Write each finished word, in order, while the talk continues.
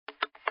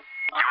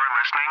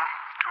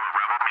listening to a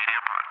Rebel Media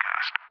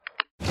podcast.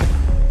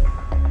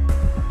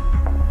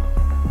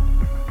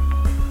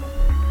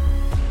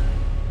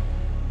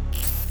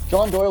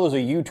 John Doyle is a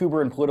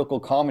YouTuber and political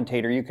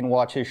commentator. You can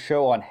watch his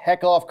show on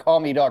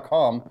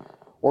heckoffcomedy.com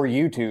or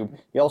YouTube.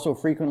 He also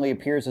frequently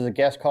appears as a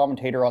guest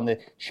commentator on the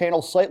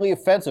channel Slightly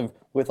Offensive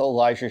with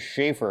Elijah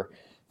Schaffer.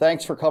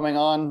 Thanks for coming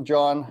on,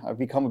 John. I've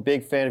become a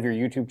big fan of your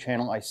YouTube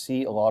channel. I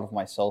see a lot of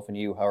myself in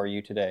you. How are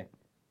you today?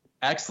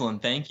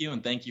 Excellent. Thank you.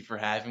 And thank you for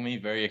having me.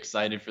 Very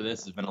excited for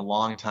this. I've been a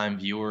long-time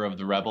viewer of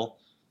The Rebel.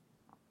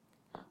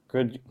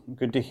 Good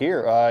to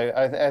hear.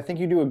 I think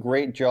you do a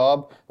great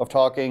job of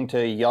talking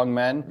to young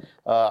men.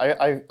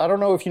 I don't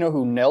know if you know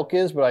who Nelk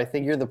is, but I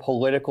think you're the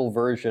political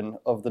version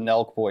of the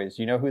Nelk Boys.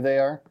 You know who they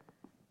are?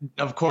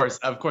 Of course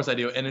I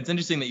do. And it's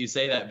interesting that you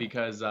say that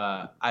because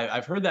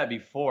I've heard that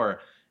before.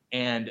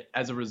 And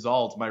as a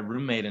result, my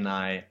roommate and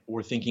I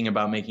were thinking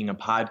about making a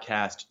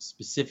podcast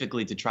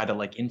specifically to try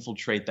to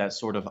infiltrate that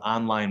sort of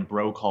online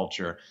bro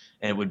culture.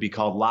 And it would be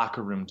called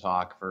Locker Room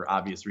Talk for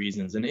obvious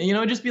reasons. And,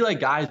 it'd just be like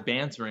guys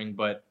bantering,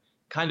 but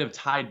kind of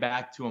tied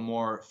back to a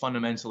more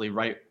fundamentally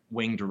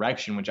right-wing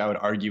direction, which I would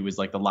argue is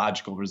the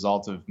logical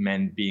result of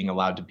men being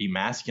allowed to be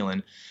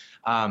masculine.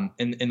 And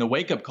the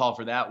wake-up call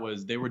for that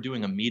was they were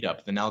doing a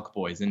meetup, the Nelk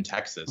Boys in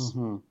Texas.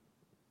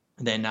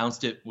 Mm-hmm. They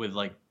announced it with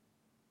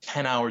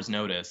 10 hours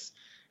notice.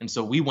 And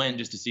so we went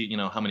just to see,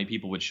 how many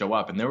people would show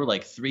up. And there were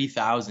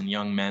 3,000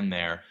 young men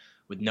there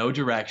with no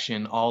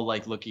direction, all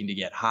looking to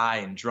get high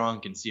and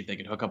drunk and see if they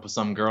could hook up with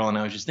some girl. And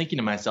I was just thinking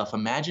to myself,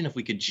 imagine if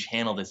we could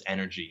channel this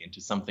energy into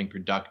something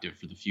productive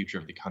for the future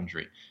of the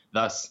country.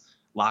 Thus,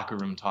 Locker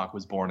Room Talk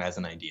was born as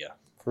an idea.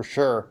 For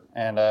sure,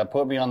 and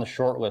put me on the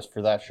short list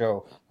for that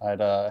show.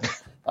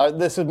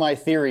 This is my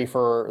theory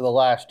for the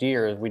last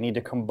year, is we need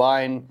to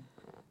combine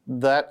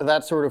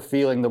that sort of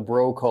feeling, the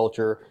bro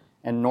culture,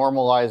 and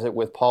normalize it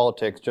with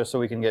politics just so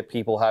we can get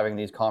people having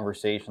these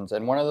conversations.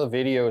 And one of the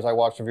videos I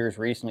watched of yours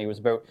recently was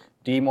about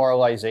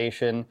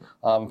demoralization,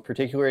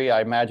 particularly,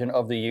 I imagine,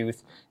 of the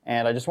youth.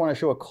 And I just want to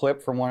show a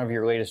clip from one of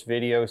your latest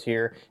videos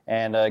here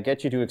and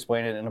get you to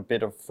explain it in a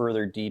bit of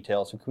further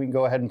detail. So can we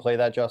go ahead and play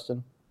that,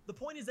 Justin? The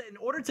point is that in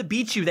order to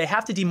beat you, they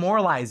have to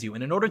demoralize you.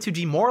 And in order to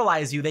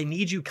demoralize you, they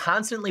need you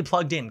constantly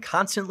plugged in,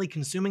 constantly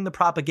consuming the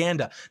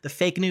propaganda, the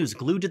fake news,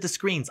 glued to the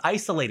screens,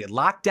 isolated,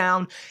 locked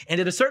down. And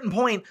at a certain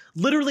point,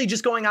 literally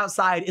just going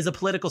outside is a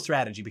political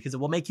strategy because it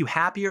will make you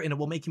happier and it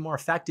will make you more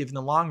effective in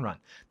the long run.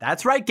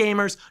 That's right,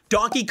 gamers.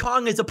 Donkey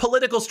Kong is a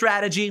political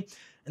strategy.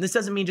 And this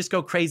doesn't mean just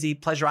go crazy,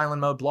 Pleasure Island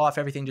mode, blow off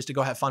everything just to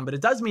go have fun. But it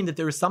does mean that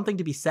there is something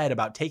to be said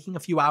about taking a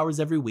few hours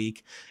every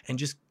week and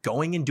just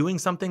going and doing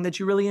something that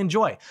you really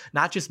enjoy.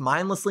 Not just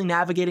mindlessly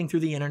navigating through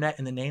the internet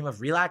in the name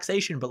of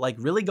relaxation, but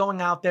really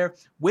going out there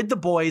with the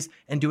boys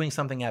and doing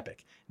something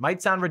epic. It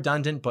might sound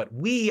redundant, but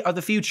we are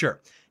the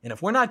future. And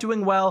if we're not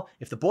doing well,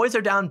 if the boys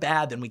are down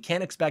bad, then we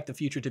can't expect the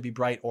future to be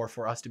bright or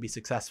for us to be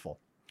successful.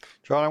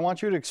 John, I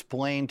want you to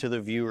explain to the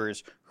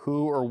viewers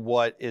who or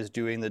what is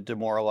doing the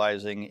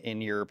demoralizing,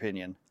 in your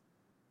opinion.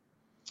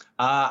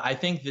 I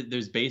think that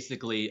there's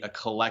basically a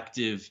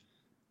collective,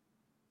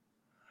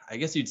 I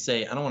guess you'd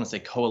say, I don't want to say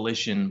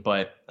coalition,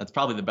 but that's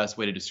probably the best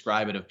way to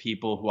describe it, of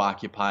people who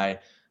occupy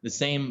the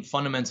same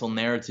fundamental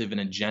narrative and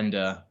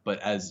agenda, but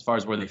as far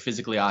as where they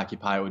physically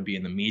occupy, it would be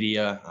in the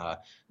media,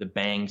 the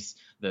banks,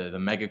 the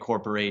mega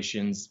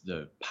corporations,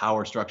 the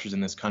power structures in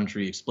this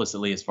country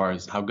explicitly as far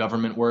as how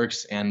government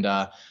works. And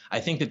I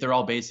think that they're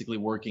all basically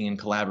working in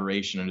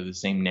collaboration under the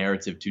same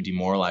narrative to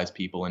demoralize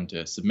people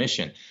into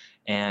submission.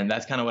 And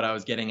that's kind of what I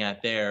was getting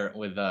at there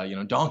with,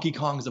 Donkey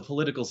Kong is a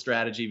political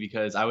strategy,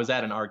 because I was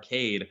at an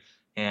arcade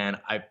and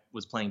I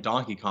was playing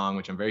Donkey Kong,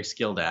 which I'm very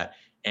skilled at.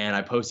 And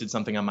I posted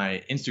something on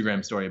my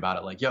Instagram story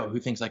about it, yo, who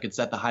thinks I could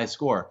set the high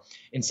score?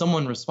 And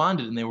someone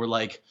responded and they were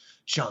like,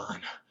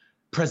 John,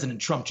 President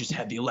Trump just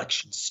had the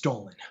election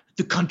stolen.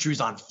 The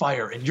country's on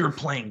fire and you're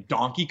playing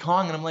Donkey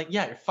Kong? And I'm like,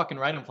 yeah, you're fucking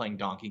right, I'm playing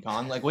Donkey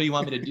Kong. What do you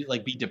want me to do?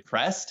 Be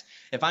depressed?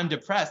 If I'm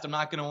depressed, I'm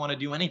not going to want to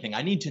do anything.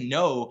 I need to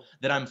know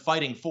that I'm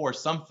fighting for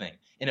something.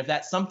 And if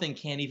that something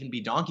can't even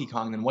be Donkey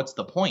Kong, then what's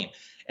the point?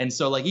 And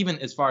so even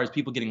as far as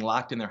people getting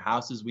locked in their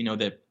houses, we know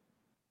that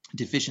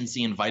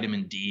deficiency in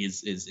vitamin D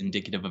is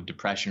indicative of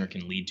depression, or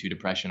can lead to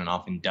depression, and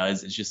often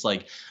does. It's just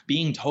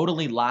being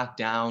totally locked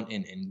down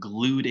and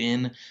glued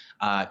in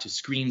to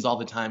screens all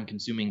the time,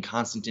 consuming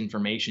constant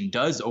information,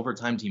 does over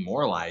time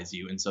demoralize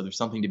you. And so there's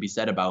something to be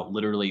said about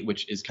literally,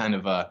 which is kind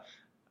of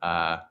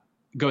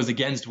goes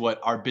against what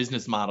our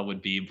business model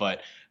would be,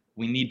 but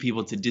we need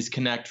people to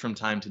disconnect from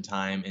time to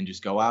time and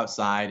just go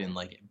outside and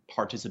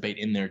participate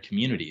in their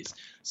communities.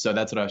 So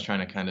that's what I was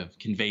trying to kind of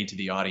convey to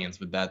the audience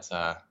with that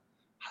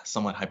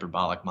somewhat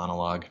hyperbolic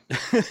monologue.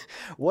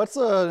 What's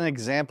an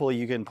example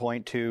you can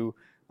point to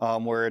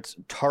where it's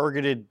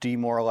targeted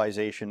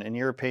demoralization? In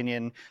your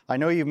opinion, I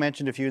know you've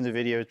mentioned a few in the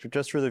videos, but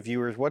just for the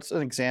viewers, what's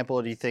an example,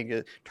 do you think,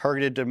 of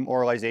targeted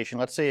demoralization,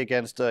 let's say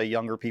against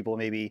younger people,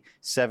 maybe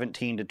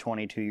 17 to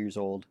 22 years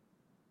old?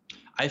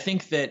 I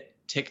think that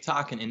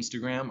TikTok and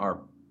Instagram are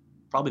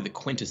probably the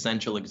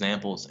quintessential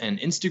examples. And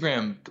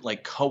Instagram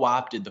like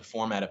co-opted the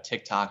format of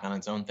TikTok on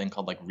its own thing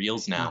called like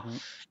Reels now.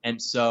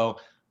 And so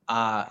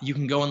you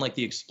can go in like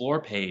the explore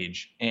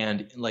page,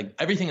 and like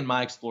everything in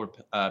my explore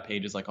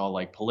page is like all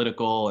like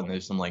political, and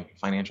there's some like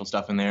financial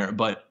stuff in there,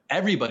 but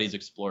everybody's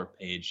explore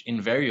page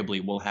invariably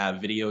will have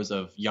videos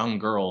of young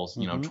girls,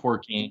 you know,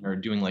 twerking or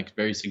doing like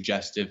very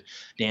suggestive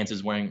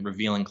dances, wearing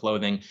revealing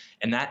clothing.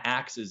 And that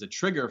acts as a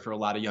trigger for a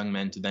lot of young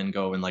men to then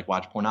go and like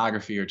watch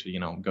pornography, or to, you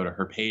know, go to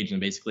her page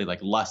and basically like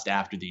lust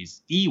after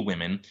these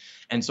women.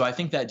 And so I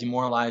think that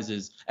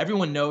demoralizes,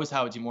 everyone knows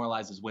how it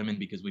demoralizes women,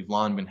 because we've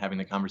long been having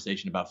the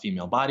conversation about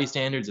female body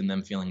standards and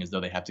them feeling as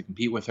though they have to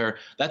compete with her.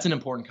 That's an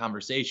important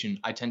conversation.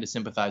 I tend to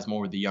sympathize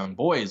more with the young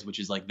boys, which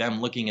is like them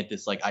looking at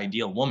this like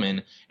ideal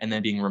woman and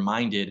then being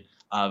reminded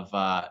of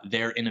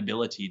their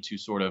inability to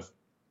sort of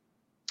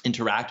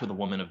interact with a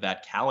woman of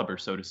that caliber,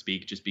 so to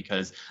speak, just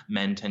because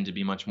men tend to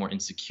be much more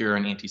insecure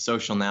and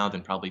antisocial now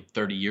than probably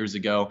 30 years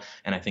ago.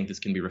 And I think this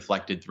can be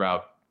reflected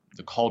throughout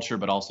the culture,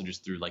 but also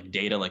just through like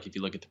data. Like if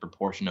you look at the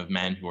proportion of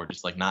men who are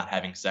just like not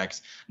having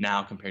sex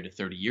now compared to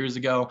 30 years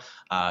ago,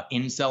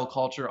 incel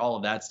culture, all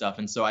of that stuff.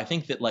 And so I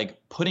think that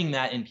like putting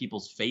that in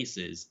people's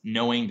faces,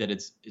 knowing that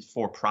it's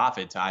for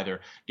profit to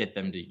either get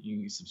them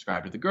to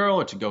subscribe to the girl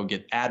or to go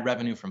get ad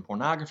revenue from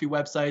pornography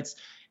websites,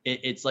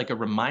 it's like a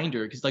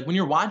reminder. Because like when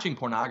you're watching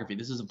pornography,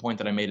 this is a point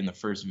that I made in the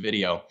first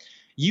video,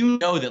 you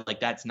know that like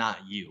that's not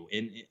you,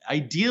 and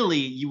ideally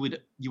you would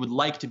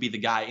like to be the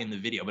guy in the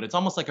video, but it's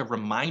almost like a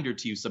reminder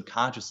to you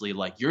subconsciously,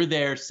 like you're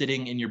there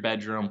sitting in your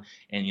bedroom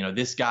and you know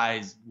this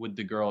guy's with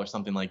the girl or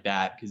something like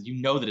that, because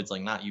you know that it's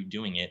like not you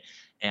doing it.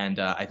 And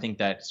I think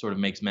that sort of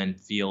makes men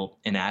feel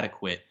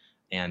inadequate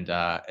and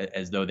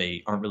as though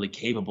they aren't really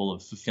capable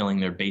of fulfilling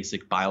their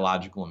basic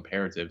biological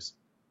imperatives.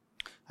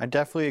 I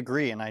definitely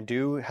agree, and I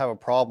do have a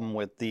problem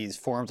with these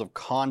forms of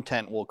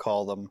content, we'll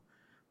call them,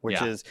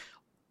 which is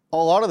a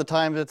lot of the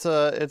times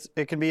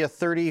it can be a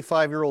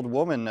 35-year-old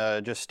woman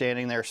just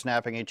standing there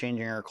snapping and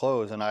changing her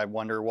clothes, and I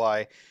wonder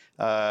why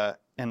an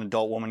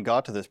adult woman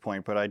got to this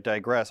point, but I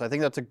digress. I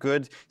think that's a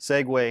good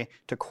segue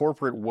to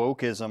corporate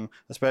wokeism,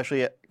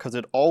 especially because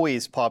it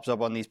always pops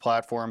up on these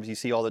platforms. You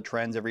see all the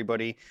trends,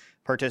 everybody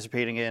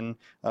participating in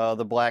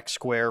the black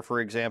square, for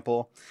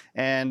example,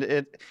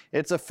 and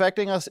it's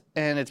affecting us,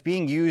 and it's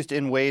being used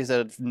in ways that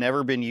have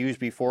never been used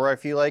before, I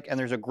feel like. And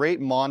there's a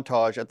great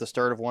montage at the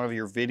start of one of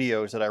your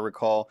videos that I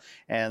recall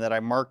and that I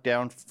marked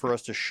down for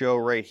us to show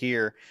right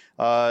here.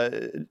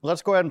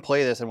 Let's go ahead and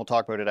play this and we'll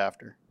talk about it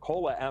after.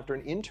 COLA after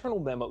an internal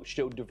memo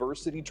showed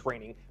diversity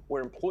training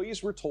where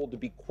employees were told to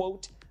be,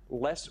 quote,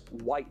 less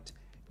white.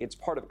 It's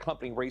part of the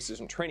company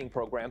racism training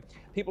program.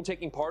 People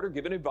taking part are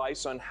given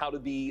advice on how to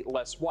be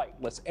less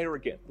white, less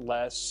arrogant,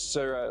 less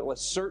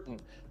certain,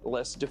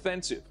 less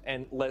defensive,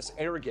 and less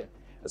arrogant.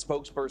 A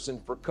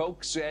spokesperson for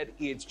Coke said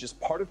it's just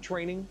part of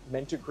training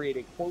meant to create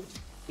a, quote,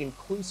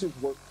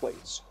 inclusive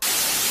workplace.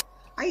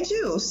 I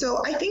do.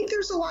 So I think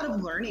there's a lot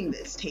of learning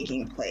that's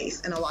taking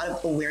place and a lot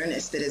of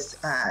awareness that is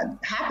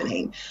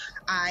happening.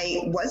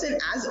 I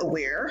wasn't as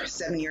aware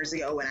 7 years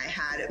ago when I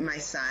had my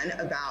son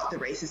about the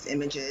racist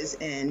images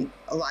in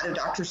a lot of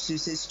Dr.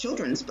 Seuss's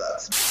children's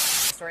books.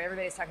 Story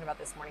everybody's talking about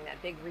this morning,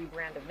 that big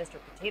rebrand of Mr.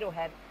 Potato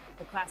Head.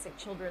 The classic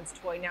children's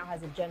toy now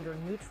has a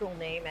gender-neutral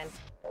name and...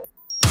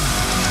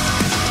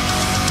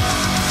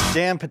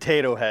 Damn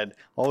Potato Head,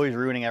 always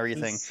ruining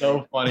everything. It's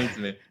so funny to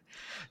me.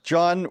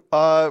 John,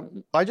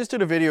 I just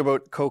did a video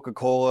about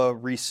Coca-Cola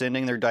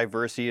rescinding their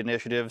diversity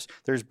initiatives.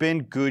 There's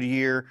been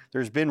Goodyear,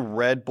 there's been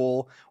Red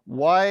Bull.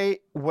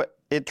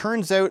 It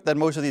turns out that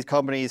most of these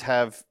companies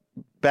have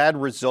bad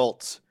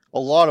results, a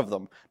lot of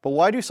them. But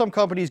why do some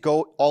companies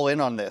go all in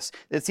on this?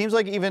 It seems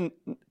like even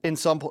in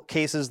some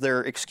cases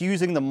they're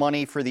excusing the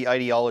money for the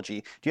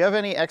ideology. Do you have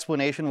any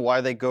explanation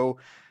why they go,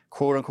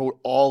 quote unquote,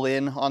 all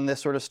in on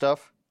this sort of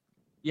stuff?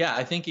 Yeah,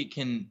 I think it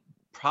can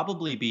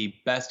probably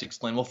be best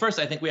explained. Well, first,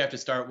 I think we have to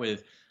start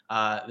with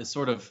the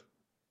sort of,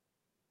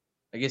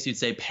 I guess you'd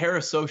say,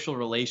 parasocial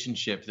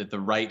relationship that the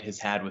right has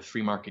had with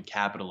free market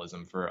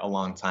capitalism for a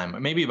long time,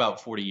 maybe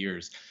about 40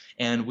 years.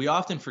 And we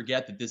often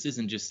forget that this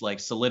isn't just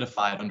like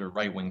solidified under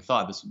right-wing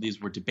thought.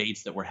 These were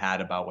debates that were had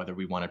about whether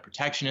we wanted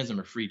protectionism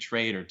or free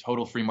trade or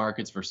total free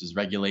markets versus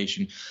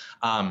regulation.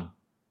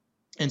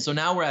 And so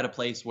now we're at a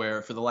place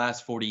where for the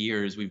last 40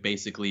 years, we've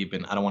basically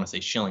been, I don't want to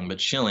say shilling,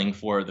 but shilling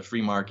for the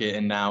free market.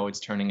 And now it's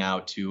turning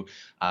out to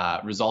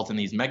result in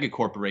these mega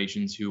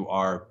corporations who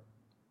are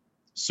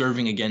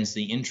serving against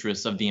the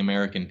interests of the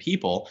American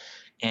people.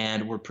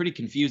 And we're pretty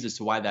confused as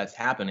to why that's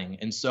happening.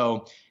 And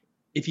so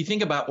if you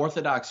think about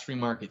orthodox free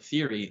market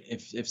theory,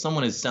 if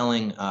someone is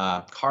selling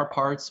car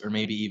parts, or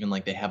maybe even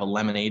like they have a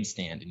lemonade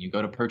stand and you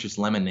go to purchase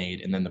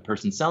lemonade and then the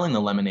person selling the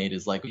lemonade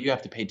is like, well, you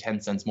have to pay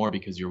 10 cents more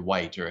because you're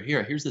white, or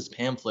here's this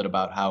pamphlet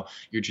about how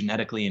you're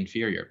genetically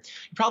inferior.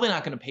 You're probably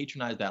not going to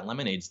patronize that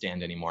lemonade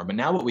stand anymore. But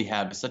now what we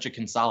have is such a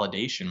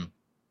consolidation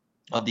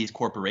of these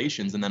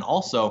corporations, and then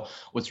also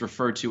what's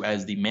referred to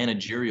as the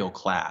managerial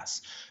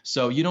class.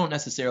 So you don't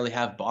necessarily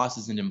have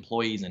bosses and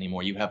employees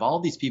anymore. You have all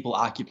these people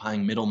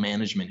occupying middle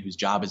management whose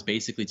job is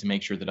basically to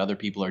make sure that other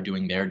people are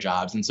doing their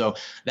jobs. And so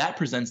that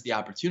presents the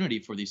opportunity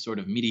for these sort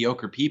of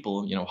mediocre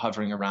people,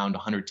 hovering around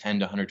 110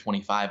 to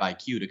 125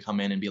 IQ to come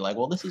in and be like,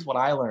 well, this is what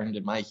I learned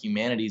in my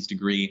humanities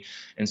degree,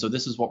 and so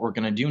this is what we're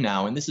going to do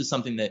now. And this is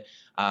something that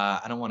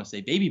I don't want to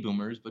say baby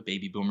boomers, but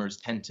baby boomers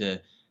tend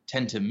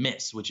to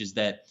miss, which is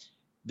that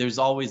there's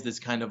always this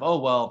kind of, oh,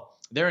 well,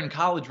 they're in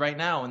college right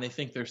now and they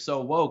think they're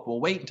so woke. Well,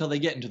 wait until they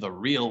get into the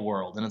real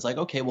world. And it's like,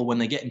 okay, well, when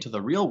they get into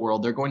the real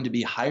world, they're going to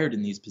be hired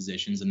in these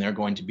positions and they're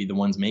going to be the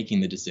ones making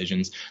the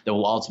decisions that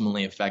will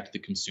ultimately affect the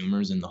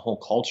consumers and the whole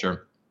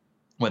culture,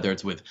 whether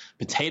it's with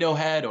Potato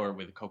Head or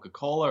with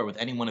Coca-Cola or with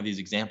any one of these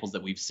examples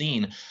that we've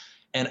seen.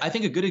 And I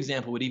think a good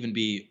example would even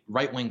be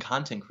right-wing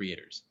content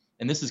creators.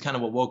 And this is kind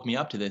of what woke me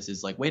up to this,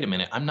 is like, wait a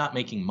minute, I'm not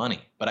making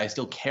money, but I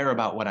still care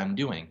about what I'm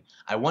doing.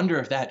 I wonder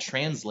if that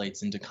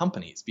translates into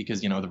companies,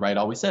 because, the right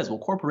always says, well,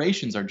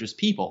 corporations are just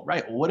people,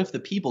 right? Well, what if the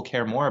people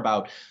care more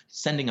about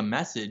sending a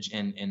message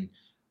and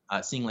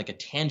seeing like a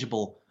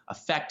tangible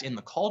effect in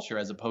the culture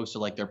as opposed to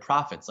like their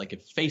profits? Like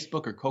if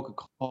Facebook or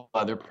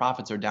Coca-Cola, their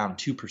profits are down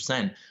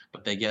 2%,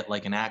 but they get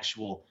like an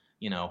actual,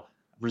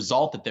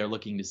 result that they're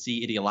looking to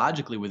see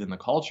ideologically within the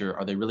culture,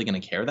 are they really going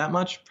to care that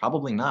much?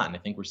 Probably not. And I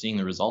think we're seeing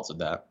the results of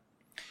that.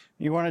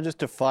 You want to just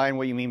define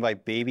what you mean by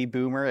baby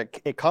boomer?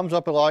 It comes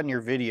up a lot in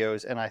your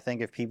videos, and I think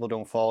if people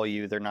don't follow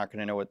you, they're not going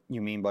to know what you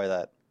mean by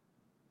that.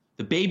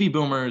 The baby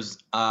boomers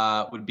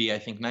would be, I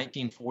think,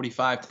 1945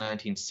 to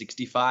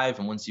 1965.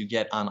 And once you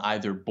get on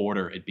either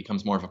border, it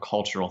becomes more of a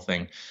cultural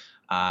thing.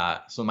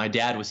 So my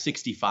dad was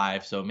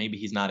 65, so maybe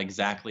he's not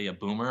exactly a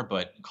boomer,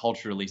 but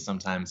culturally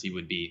sometimes he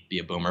would be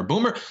a boomer.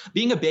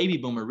 Being a baby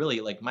boomer,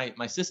 really, like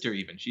my sister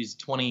even, she's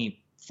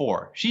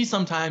 24. She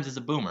sometimes is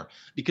a boomer,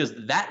 because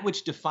that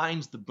which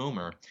defines the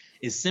boomer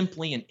is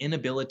simply an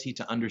inability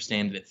to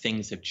understand that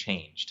things have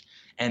changed.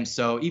 And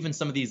so even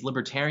some of these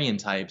libertarian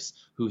types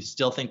who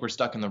still think we're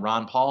stuck in the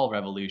Ron Paul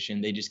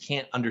revolution, they just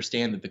can't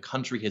understand that the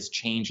country has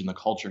changed and the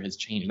culture has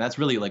changed. And that's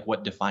really like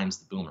what defines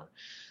the boomer.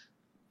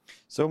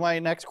 So my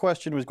next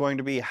question was going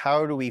to be,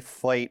 how do we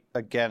fight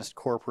against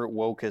corporate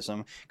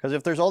wokeism? Because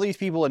if there's all these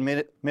people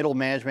in middle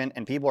management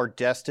and people are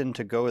destined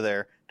to go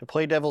there, to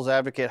play devil's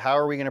advocate, how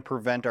are we going to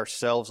prevent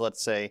ourselves,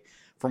 let's say,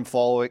 from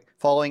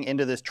falling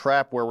into this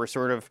trap where we're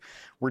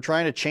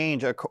trying to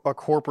change a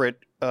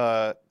corporate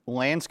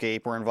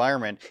landscape or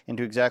environment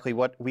into exactly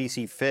what we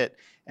see fit?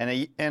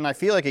 And I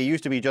feel like it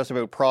used to be just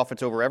about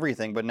profits over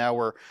everything, but now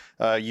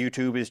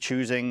YouTube is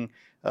choosing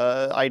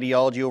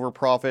ideology over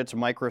profits,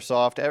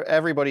 Microsoft,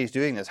 everybody's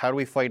doing this. How do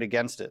we fight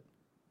against it?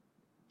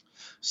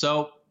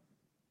 So,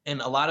 and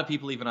a lot of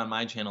people even on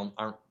my channel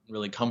aren't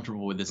really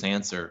comfortable with this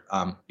answer,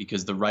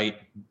 because the right,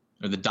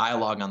 or the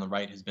dialogue on the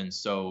right, has been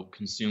so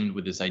consumed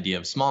with this idea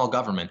of small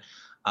government.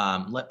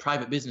 Let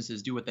private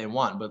businesses do what they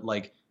want. But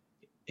like,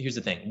 here's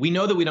the thing. We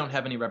know that we don't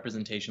have any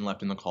representation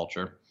left in the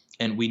culture.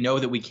 And we know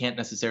that we can't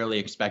necessarily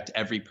expect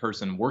every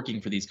person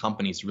working for these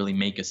companies to really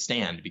make a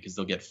stand, because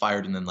they'll get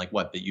fired. And then like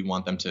what, that you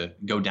want them to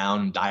go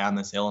down and die on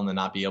this hill and then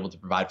not be able to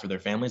provide for their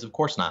families? Of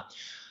course not.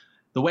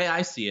 The way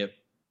I see it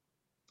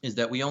is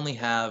that we only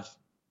have,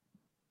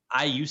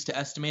 I used to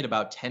estimate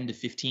about 10 to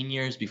 15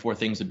 years before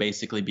things would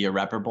basically be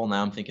irreparable.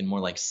 Now I'm thinking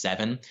more like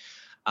 7.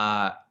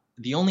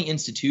 The only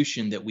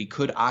institution that we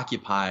could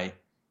occupy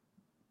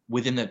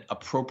within the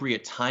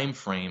appropriate time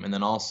frame, and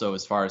then also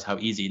as far as how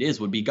easy it is,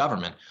 would be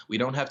government. We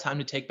don't have time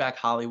to take back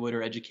Hollywood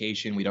or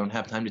education. We don't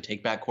have time to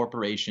take back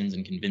corporations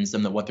and convince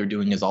them that what they're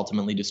doing is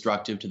ultimately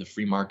destructive to the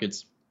free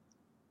markets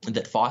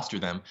that foster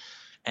them.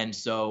 And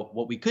so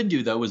what we could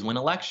do, though, is win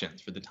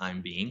elections for the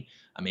time being.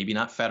 Maybe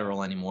not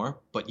federal anymore,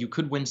 but you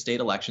could win state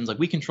elections. Like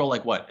we control,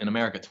 like what, in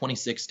America,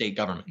 26 state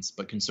governments,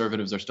 but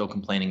conservatives are still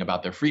complaining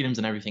about their freedoms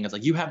and everything. It's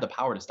like you have the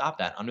power to stop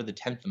that under the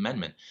 10th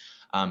Amendment.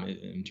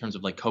 In terms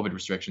of like COVID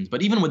restrictions.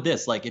 But even with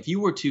this, like if you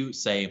were to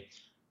say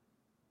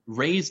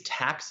raise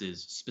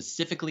taxes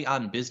specifically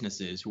on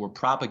businesses who are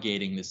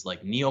propagating this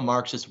like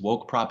neo-Marxist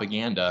woke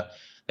propaganda,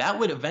 that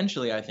would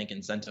eventually, I think,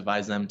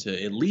 incentivize them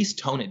to at least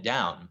tone it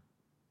down.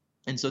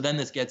 And so then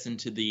this gets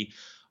into the,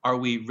 are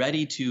we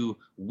ready to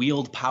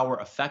wield power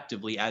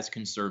effectively as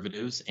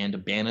conservatives and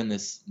abandon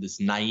this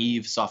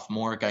naive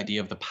sophomoric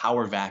idea of the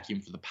power vacuum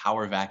for the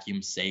power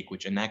vacuum's sake,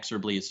 which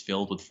inexorably is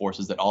filled with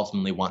forces that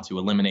ultimately want to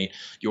eliminate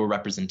your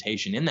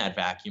representation in that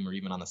vacuum or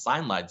even on the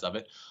sidelines of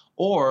it?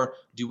 Or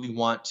do we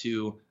want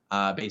to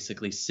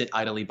basically sit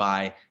idly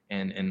by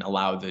and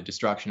allow the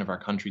destruction of our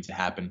country to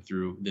happen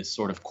through this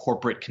sort of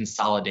corporate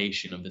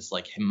consolidation of this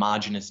like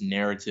homogenous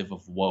narrative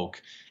of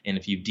woke? And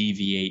if you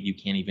deviate, you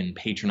can't even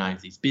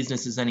patronize these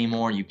businesses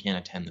anymore. You can't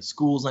attend the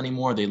schools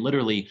anymore. They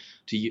literally,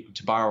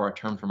 to borrow a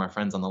term from our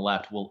friends on the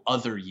left, will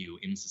other you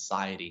in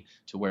society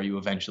to where you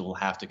eventually will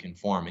have to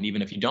conform. And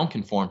even if you don't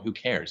conform, who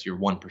cares? You're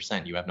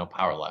 1%. You have no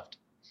power left.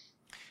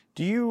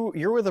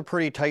 You're with a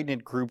pretty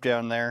tight-knit group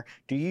down there.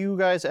 Do you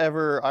guys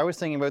ever, I was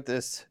thinking about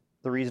this,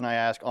 the reason I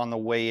asked, on the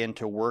way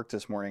into work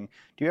this morning,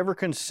 do you ever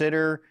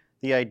consider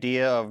the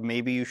idea of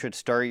maybe you should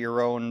start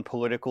your own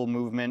political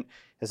movement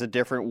as a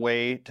different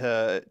way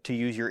to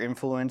use your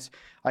influence?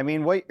 I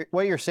mean,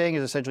 what you're saying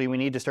is essentially we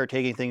need to start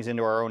taking things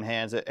into our own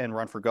hands and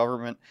run for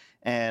government,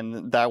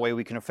 and that way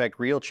we can affect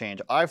real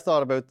change. I've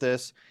thought about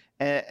this,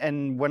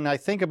 and when I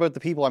think about the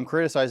people I'm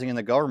criticizing in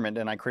the government,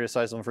 and I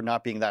criticize them for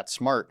not being that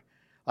smart,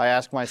 I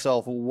ask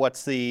myself,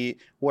 what's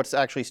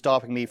actually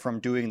stopping me from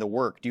doing the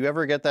work? Do you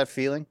ever get that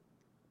feeling?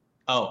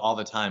 Oh, all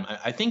the time.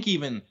 I think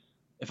even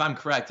if I'm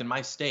correct, in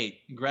my state,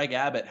 Greg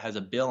Abbott has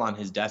a bill on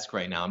his desk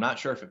right now. I'm not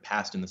sure if it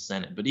passed in the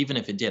Senate, but even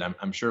if it did,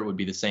 I'm sure it would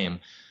be the same.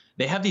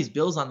 They have these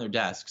bills on their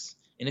desks,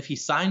 and if he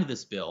signed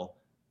this bill,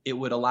 it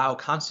would allow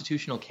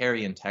constitutional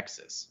carry in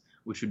Texas,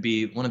 which would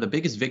be one of the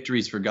biggest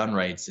victories for gun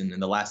rights in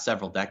the last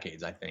several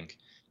decades, I think.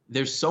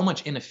 There's so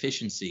much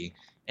inefficiency.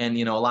 And,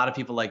 a lot of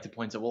people like to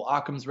point out, well,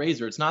 Occam's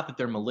razor, it's not that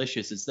they're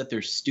malicious, it's that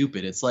they're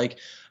stupid. It's like,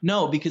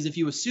 no, because if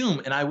you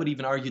assume, and I would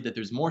even argue that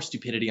there's more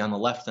stupidity on the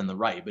left than the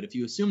right, but if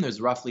you assume there's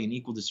roughly an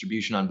equal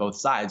distribution on both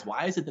sides,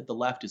 why is it that the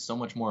left is so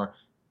much more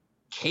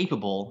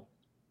capable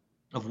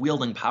of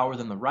wielding power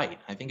than the right?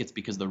 I think it's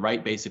because the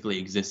right basically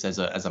exists as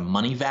a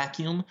money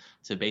vacuum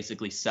to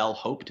basically sell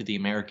hope to the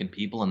American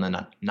people and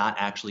then not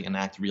actually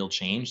enact real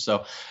change.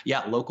 So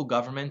yeah, local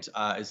government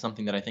is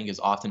something that I think is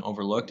often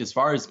overlooked. As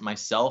far as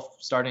myself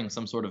starting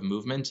some sort of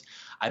movement,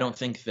 I don't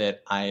think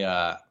that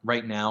I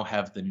right now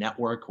have the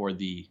network or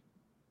the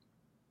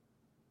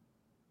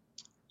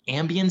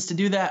ambience to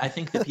do that. I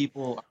think that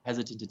people are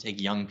hesitant to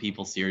take young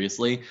people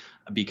seriously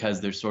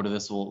because there's sort of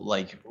this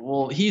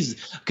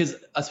because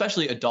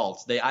especially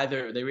adults, they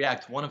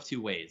react one of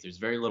two ways. There's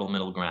very little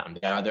middle ground.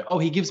 They either, oh,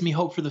 he gives me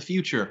hope for the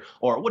future,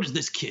 or what does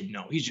this kid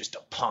know? He's just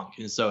a punk.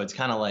 And so it's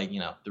kind of like,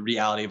 the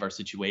reality of our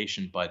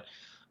situation, but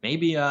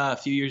maybe a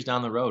few years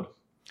down the road.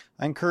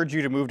 I encourage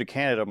you to move to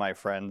Canada, my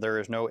friend. There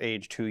is no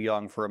age too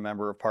young for a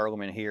member of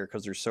parliament here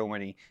because there's so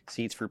many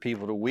seats for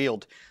people to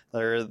wield.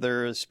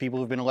 There's people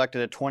who've been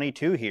elected at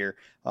 22 here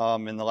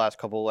in the last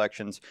couple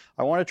elections.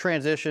 I want to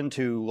transition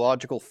to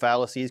logical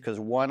fallacies because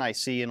one I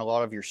see in a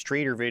lot of your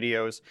straighter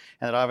videos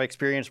and that I've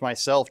experienced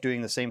myself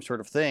doing the same sort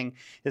of thing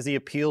is the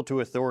appeal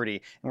to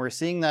authority. And we're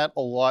seeing that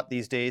a lot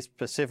these days,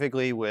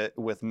 specifically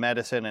with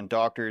medicine and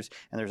doctors.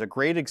 And there's a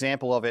great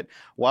example of it.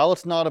 While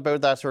it's not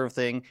about that sort of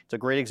thing, it's a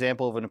great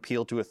example of an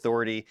appeal to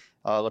authority.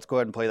 Let's go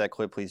ahead and play that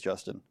clip, please,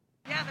 Justin.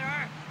 Yeah, there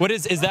are. What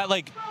is that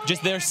like?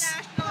 Just their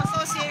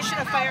International Association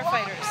of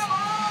Firefighters.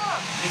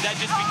 Is that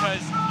just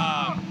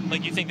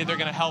because you think that they're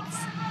going to help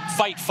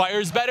fight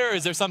fires better? Or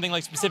is there something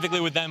like specifically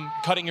with them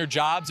cutting your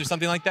jobs or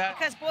something like that?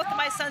 Because both of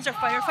my sons are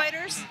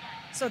firefighters,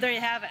 so there you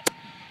have it.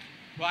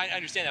 Well, I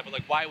understand that,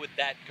 but why would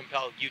that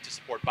compel you to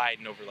support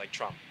Biden over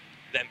Trump,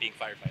 them being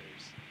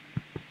firefighters?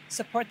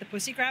 Support the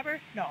pussy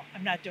grabber? No,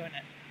 I'm not doing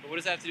it. But what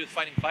does that have to do with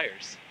fighting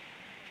fires?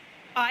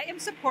 I am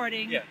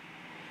supporting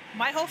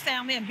my whole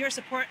family. I'm here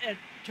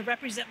to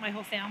represent my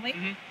whole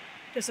family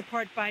to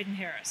support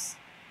Biden-Harris.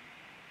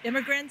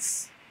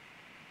 Immigrants,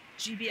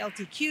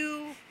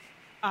 GBLTQ,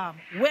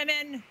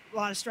 women, a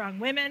lot of strong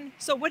women.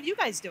 So what are you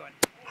guys doing?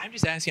 I'm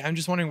just asking. I'm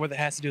just wondering what that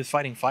has to do with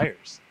fighting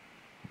fires.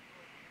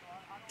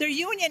 Their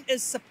union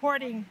is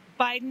supporting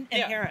Biden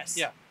and Harris.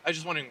 Yeah, I was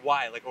just wondering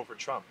why, over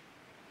Trump,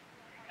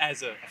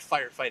 as a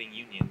firefighting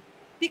union.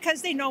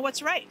 Because they know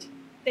what's right.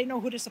 They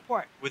know who to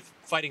support. With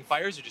fighting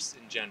fires or just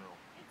in general?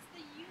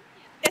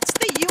 It's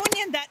the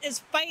union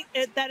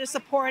that is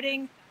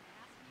supporting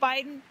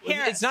Biden,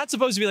 Harris. It's not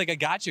supposed to be a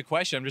gotcha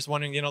question. I'm just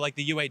wondering, the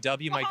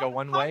UAW might go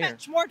one way. How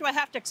much more do I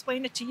have to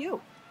explain it to you?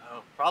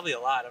 Oh, probably a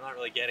lot. I'm not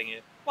really getting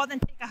it. Well,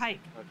 then take a hike.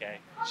 Okay.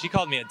 She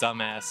called me a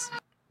dumbass.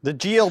 The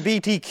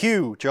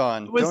GLBTQ,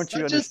 John. Don't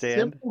you understand? A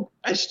simple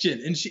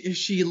question, and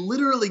she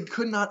literally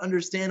could not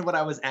understand what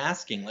I was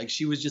asking.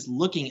 She was just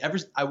looking.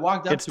 I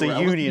walked up it's to her. It's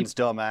the union's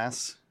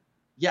dumbass.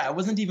 Yeah, I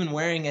wasn't even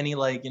wearing any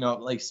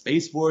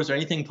Space Force or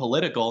anything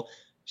political.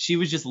 She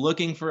was just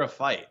looking for a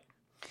fight.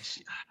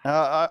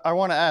 I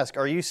want to ask,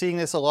 are you seeing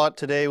this a lot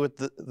today with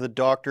the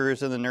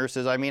doctors and the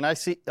nurses? I mean, I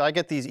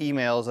get these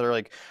emails that are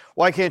like,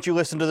 why can't you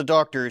listen to the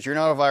doctors? You're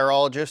not a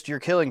virologist, you're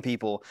killing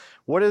people.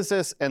 What is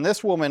this? And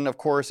this woman, of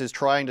course, is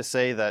trying to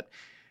say that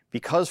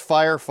because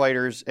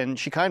firefighters, and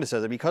she kind of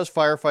says it, because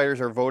firefighters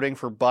are voting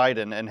for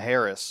Biden and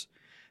Harris,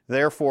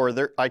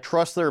 therefore I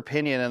trust their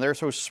opinion and they're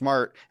so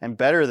smart and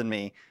better than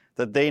me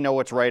that they know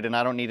what's right and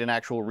I don't need an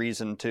actual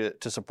reason to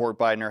support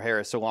Biden or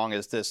Harris so long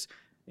as this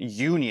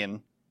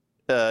union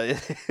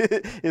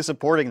is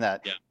supporting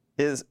that.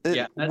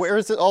 Where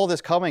is all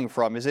this coming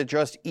from? Is it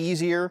just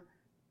easier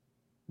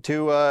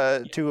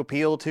to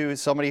appeal to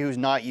somebody who's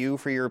not you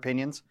for your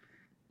opinions?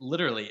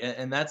 Literally,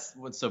 and that's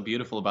what's so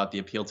beautiful about the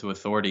appeal to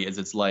authority is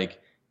it's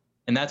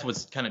and that's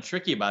what's kind of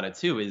tricky about it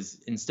too,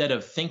 is instead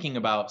of thinking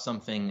about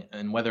something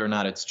and whether or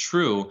not it's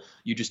true,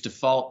 you just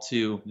default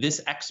to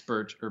this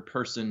expert or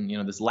person,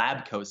 this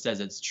lab coat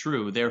says it's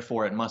true,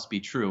 therefore it must be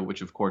true,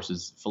 which of course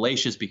is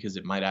fallacious because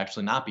it might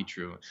actually not be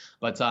true.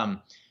 But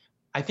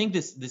I think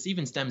this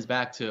even stems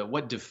back to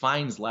what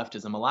defines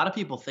leftism. A lot of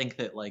people think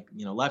that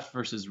left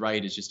versus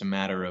right is just a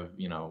matter of,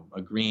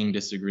 agreeing,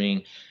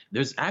 disagreeing.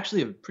 There's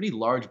actually a pretty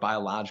large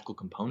biological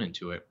component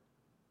to it.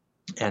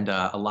 And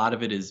a lot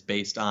of it is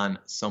based on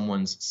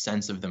someone's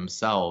sense of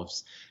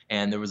themselves.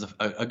 And there was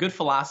a good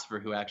philosopher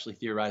who actually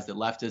theorized that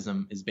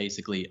leftism is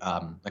basically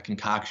a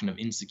concoction of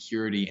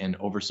insecurity and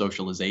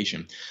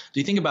over-socialization. Do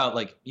you think about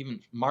like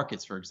even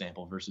markets, for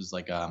example, versus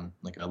like a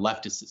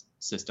leftist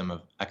system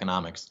of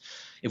economics?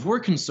 If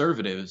we're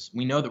conservatives,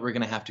 we know that we're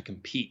going to have to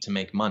compete to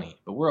make money,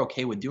 but we're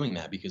okay with doing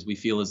that because we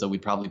feel as though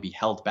we'd probably be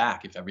held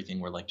back if everything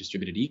were like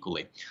distributed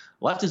equally.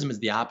 Leftism is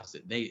the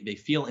opposite. They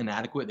feel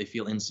inadequate. They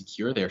feel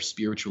insecure. They're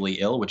spiritually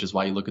ill, which is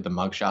why you look at the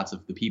mugshots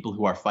of the people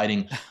who are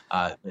fighting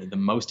the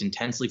most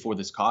intensely for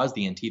this cause,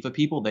 the Antifa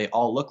people. They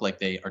all look like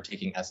they are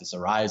taking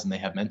SSRIs and they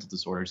have mental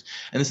disorders.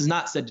 And this is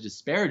not said to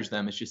disparage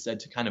them. It's just said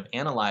to kind of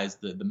analyze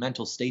the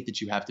mental state that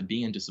you have to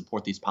be in to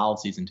support these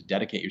policies and to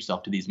dedicate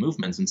yourself to these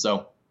movements. And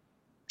so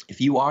if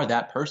you are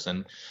that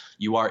person,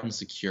 you are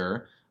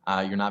insecure,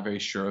 you're not very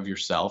sure of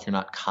yourself, you're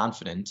not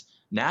confident,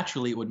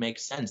 naturally it would make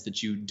sense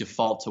that you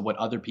default to what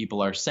other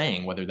people are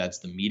saying, whether that's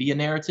the media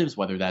narratives,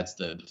 whether that's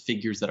the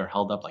figures that are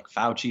held up like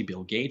Fauci,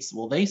 Bill Gates.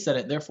 Well, they said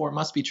it, therefore it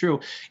must be true.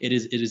 It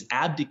is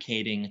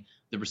abdicating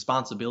the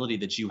responsibility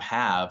that you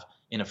have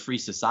in a free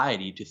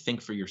society to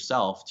think for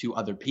yourself to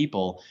other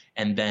people.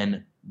 And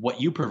then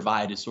what you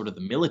provide is sort of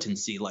the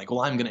militancy, like,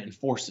 well, I'm going to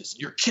enforce this.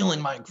 You're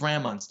killing my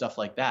grandma and stuff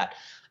like that.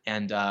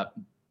 And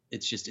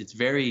it's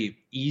very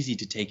easy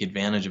to take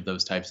advantage of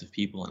those types of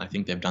people. And I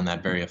think they've done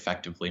that very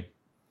effectively.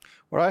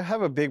 What I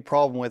have a big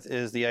problem with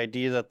is the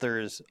idea that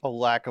there's a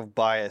lack of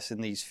bias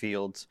in these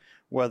fields,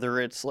 whether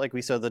it's, like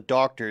we said, the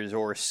doctors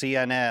or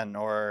CNN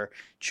or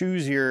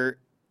choose your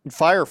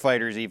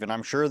firefighters even.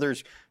 I'm sure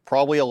there's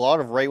probably a lot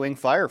of right-wing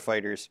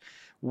firefighters.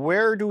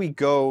 Where do we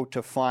go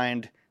to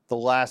find the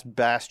last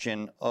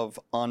bastion of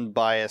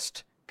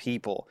unbiased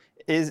people?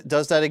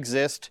 Does that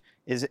exist?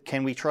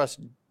 Can we trust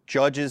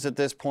judges at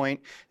this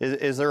point?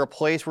 Is there a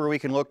place where we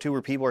can look to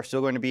where people are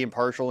still going to be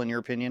impartial, in your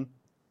opinion?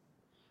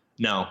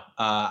 No,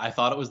 I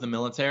thought it was the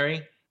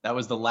military. That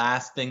was the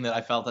last thing that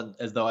I felt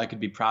as though I could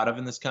be proud of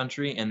in this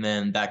country, and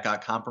then that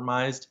got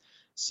compromised.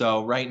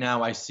 So right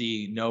now I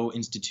see no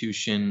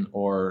institution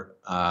or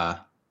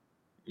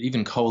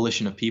even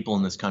coalition of people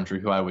in this country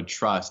who I would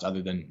trust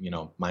other than,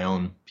 my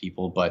own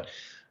people. But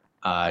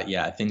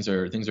yeah, things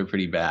are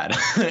pretty bad.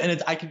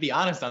 And I can be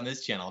honest on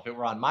this channel. If it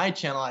were on my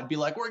channel, I'd be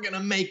like, we're going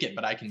to make it.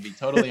 But I can be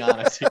totally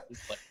honest here.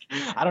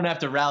 I don't have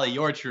to rally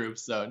your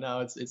troops. So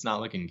no, it's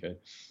not looking good.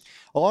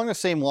 Along the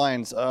same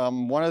lines, I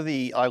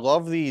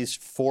love these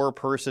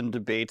 4-person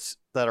debates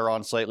that are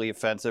on Slightly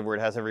Offensive, where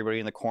it has everybody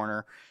in the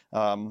corner.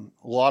 A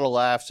lot of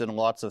laughs and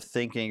lots of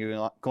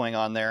thinking going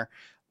on there.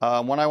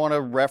 One I want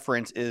to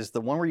reference is the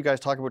one where you guys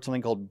talk about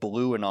something called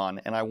Blue Anon,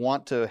 and I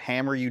want to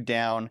hammer you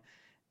down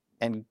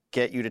and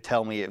get you to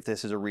tell me if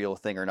this is a real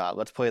thing or not.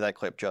 Let's play that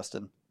clip,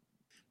 Justin.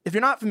 If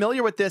you're not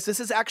familiar with this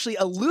is actually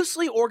a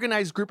loosely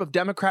organized group of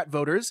Democrat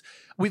voters.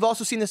 We've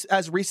also seen this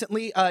as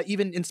recently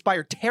even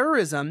inspire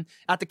terrorism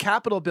at the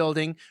Capitol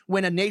building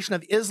when a Nation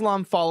of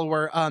Islam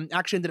follower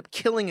actually ended up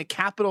killing a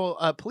Capitol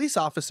police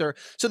officer.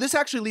 So this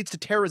actually leads to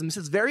terrorism. This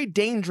is a very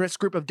dangerous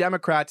group of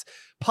Democrats,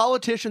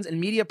 politicians, and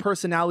media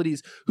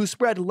personalities who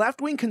spread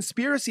left-wing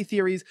conspiracy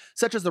theories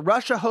such as the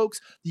Russia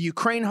hoax, the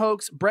Ukraine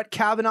hoax, Brett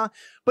Kavanaugh.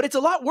 But it's a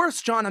lot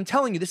worse, John. I'm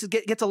telling you, this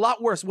gets a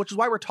lot worse, which is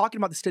why we're talking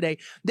about this today.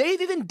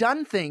 They've even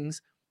done things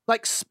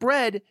like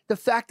spread the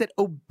fact that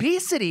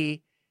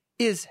obesity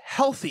is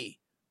healthy.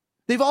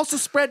 They've also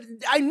spread,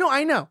 I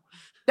know,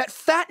 that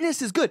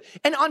fatness is good.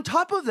 And on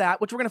top of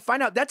that, which we're going to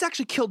find out, that's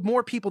actually killed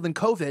more people than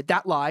COVID,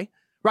 that lie,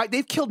 right?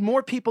 They've killed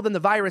more people than the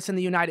virus in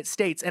the United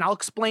States, and I'll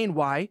explain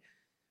why.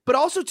 But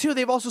also, too,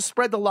 they've also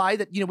spread the lie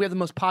that, we have the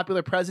most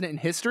popular president in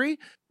history.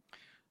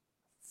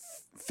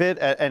 Fit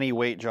at any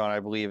weight, John, I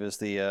believe is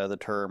the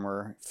term,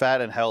 or fat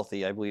and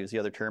healthy, I believe is the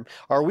other term.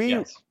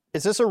 Yes.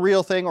 Is this a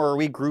real thing, or are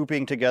we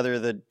grouping together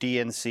the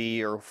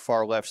DNC or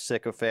far left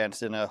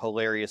sycophants in a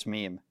hilarious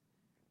meme?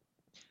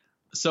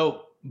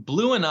 So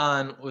Blue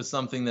Anon was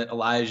something that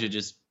Elijah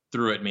just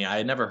threw at me. I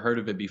had never heard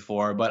of it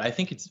before, but I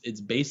think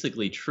it's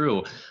basically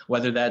true.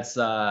 Whether that's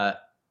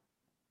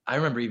I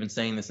remember even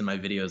saying this in my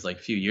videos like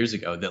a few years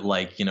ago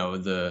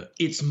that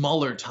it's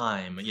Mueller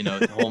time,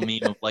 the whole meme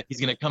of like he's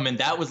going to come in.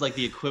 That was like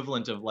the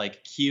equivalent of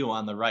like Q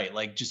on the right,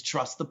 like just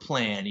trust the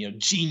plan,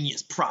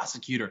 genius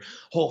prosecutor,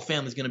 whole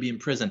family's going to be in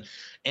prison.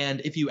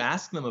 And if you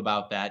ask them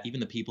about that, even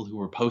the people who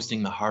were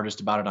posting the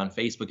hardest about it on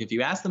Facebook, if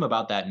you ask them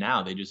about that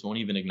now, they just won't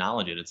even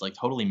acknowledge it. It's like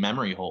totally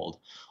memory hold.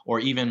 Or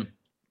even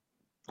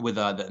with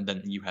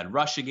then you had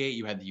Russiagate,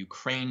 you had the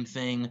Ukraine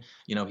thing,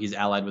 he's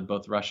allied with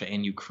both Russia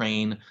and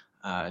Ukraine.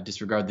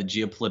 Disregard the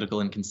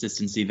geopolitical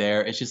inconsistency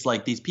there. It's just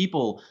like these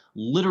people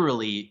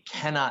literally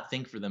cannot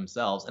think for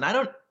themselves. And I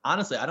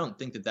don't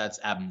think that that's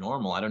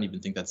abnormal. I don't even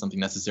think that's something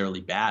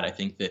necessarily bad. I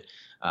think that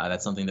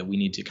that's something that we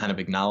need to kind of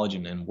acknowledge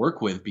and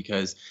work with,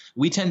 because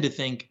we tend to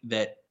think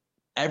that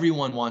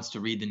everyone wants to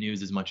read the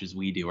news as much as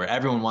we do, or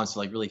everyone wants to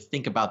like really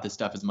think about this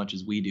stuff as much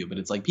as we do. But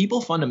it's like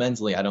people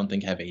fundamentally, I don't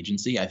think have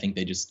agency. I think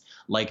they just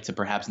like to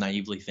perhaps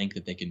naively think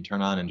that they can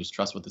turn on and just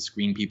trust what the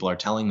screen people are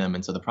telling them.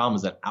 And so the problem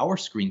is that our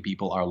screen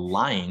people are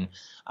lying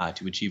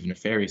to achieve a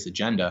nefarious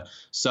agenda.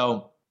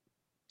 So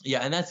Yeah,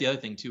 and that's the other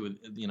thing too.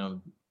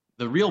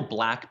 The real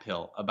black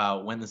pill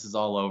about when this is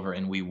all over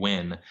and we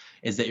win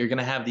is that you're going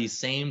to have these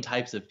same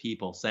types of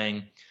people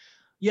saying,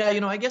 yeah,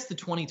 I guess the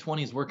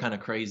 2020s were kind of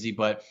crazy,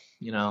 but,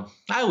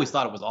 I always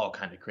thought it was all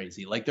kind of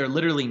crazy. Like, they're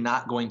literally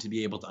not going to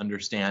be able to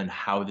understand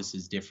how this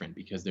is different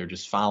because they're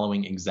just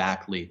following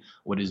exactly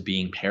what is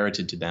being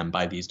parroted to them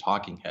by these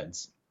talking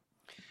heads.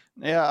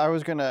 Yeah, I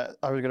was gonna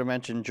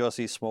mention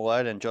Jussie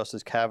Smollett and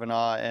Justice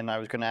Kavanaugh, and I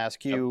was gonna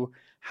ask you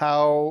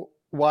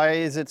why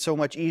is it so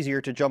much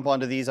easier to jump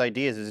onto these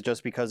ideas? Is it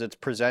just because it's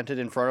presented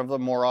in front of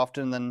them more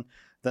often than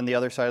the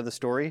other side of the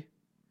story?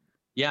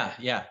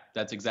 Yeah,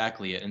 that's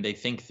exactly it. And they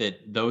think that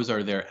those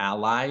are their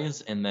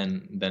allies, and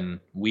then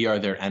we are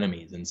their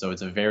enemies. And so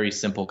it's a very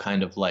simple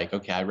kind of like,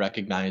 okay, I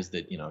recognize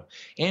that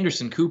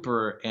Anderson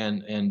Cooper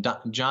and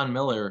John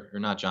Miller, or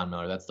not John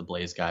Miller, that's the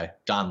Blaze guy,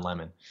 Don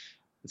Lemon.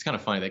 It's kind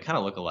of funny. They kind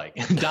of look alike.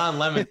 Don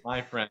Lemon,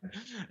 my friend.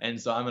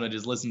 And so I'm going to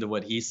just listen to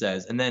what he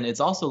says. And then it's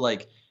also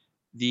like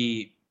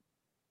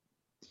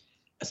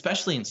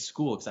especially in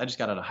school, because I just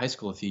got out of high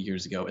school a few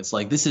years ago, it's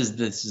like this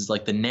is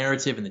like the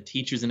narrative and the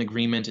teachers in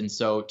agreement. And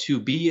so to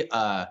be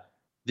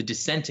the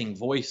dissenting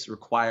voice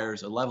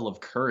requires a level of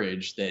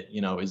courage that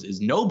is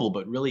noble,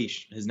 but really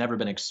has never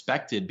been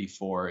expected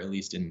before, at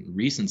least in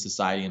recent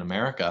society in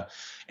America.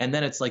 And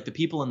then it's like the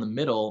people in the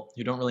middle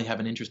who don't really have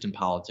an interest in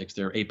politics,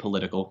 they're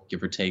apolitical,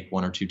 give or take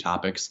one or two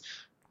topics.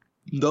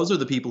 Those are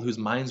the people whose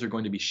minds are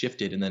going to be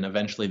shifted, and then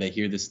eventually they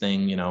hear this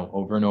thing,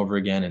 over and over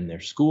again in their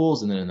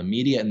schools and then in the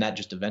media, and that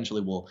just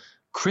eventually will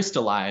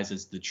crystallize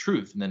as the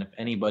truth. And then if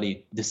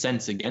anybody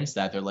dissents against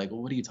that, they're like,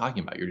 well, what are you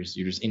talking about? You're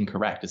just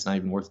incorrect. It's not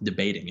even worth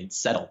debating. It's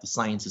settled. The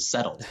science is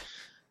settled.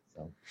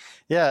 So.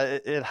 Yeah,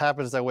 it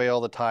happens that way all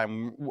the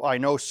time. I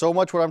know so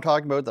much what I'm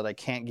talking about that I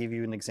can't give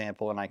you an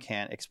example and I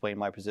can't explain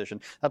my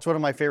position. That's one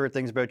of my favorite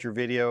things about your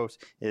videos,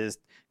 is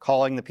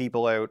calling the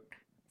people out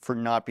for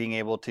not being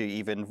able to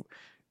even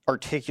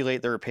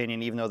articulate their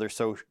opinion, even though they're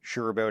so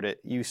sure about it.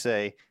 You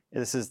say,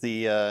 this is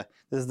the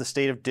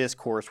state of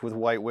discourse with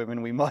white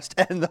women. We must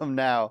end them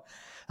now.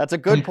 That's a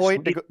good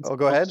point.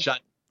 Go ahead.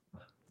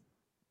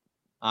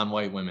 On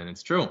white women,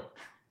 it's true.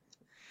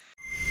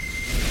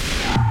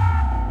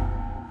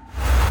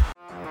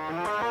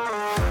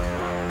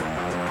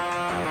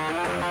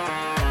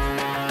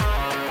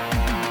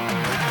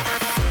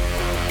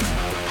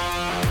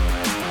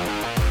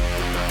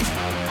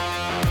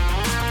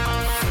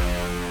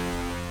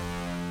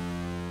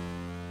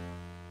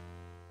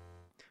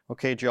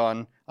 Okay,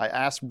 John, I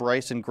asked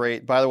Bryson Gray,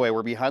 by the way,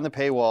 we're behind the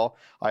paywall.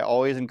 I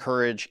always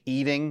encourage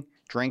eating,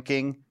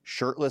 drinking,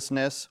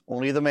 shirtlessness,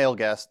 only the male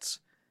guests.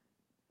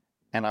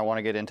 And I want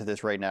to get into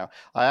this right now.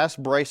 I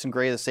asked Bryson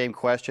Gray the same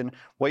question,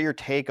 what your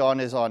take on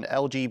is on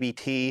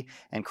LGBT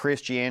and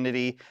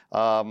Christianity.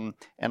 And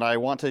I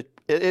want to,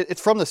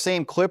 it's from the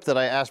same clip that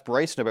I asked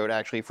Bryson about,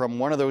 actually, from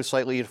one of those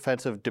slightly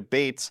offensive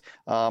debates,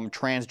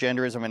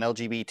 transgenderism and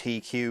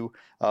LGBTQ.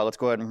 Let's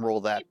go ahead and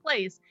roll that.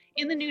 Place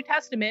in the New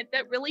Testament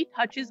that really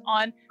touches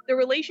on the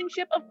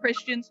relationship of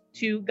Christians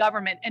to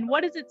government. And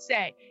what does it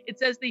say? It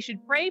says they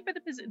should pray for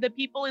the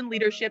people in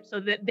leadership so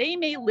that they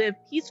may live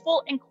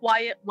peaceful and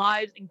quiet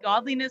lives in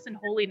godliness and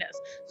holiness.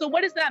 So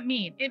what does that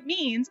mean? It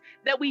means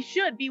that we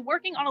should be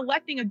working on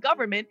electing a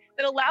government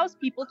that allows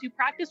people to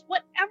practice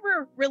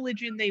whatever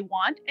religion they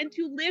want and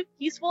to live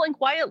peaceful and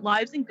quiet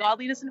lives in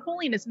godliness and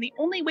holiness. And the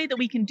only way that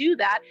we can do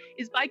that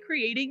is by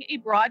creating a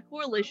broad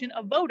coalition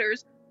of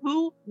voters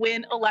who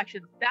win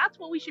elections. That's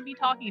what we should be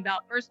talking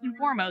about first and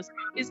foremost,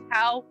 is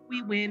how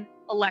we win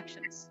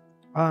elections.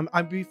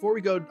 Before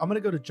we go, I'm going to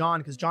go to John,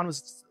 because John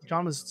was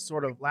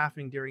sort of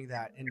laughing during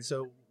that. And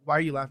so why are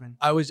you laughing?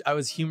 I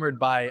was humored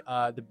by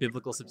the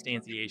biblical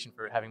substantiation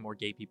for having more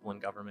gay people in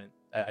government.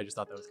 I just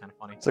thought that was kind of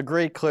funny. It's a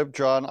great clip,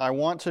 John. I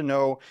want to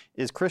know,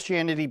 is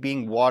Christianity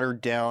being watered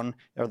down,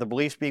 or the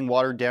beliefs being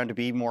watered down to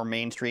be more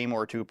mainstream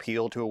or to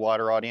appeal to a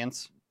wider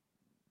audience?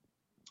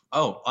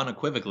 Oh,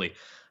 unequivocally.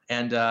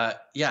 And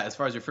as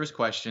far as your first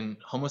question,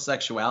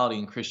 homosexuality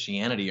and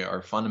Christianity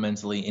are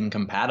fundamentally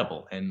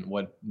incompatible. And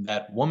what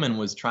that woman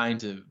was trying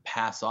to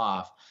pass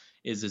off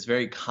is this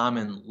very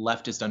common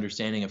leftist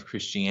understanding of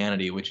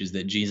Christianity, which is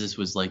that Jesus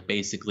was like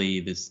basically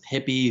this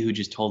hippie who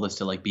just told us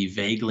to like be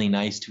vaguely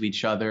nice to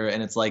each other.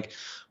 And it's like,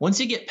 once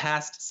you get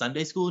past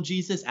Sunday school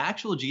Jesus,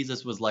 actual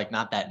Jesus was like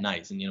not that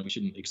nice. And, we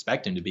shouldn't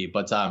expect him to be.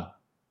 But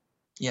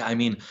I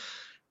mean,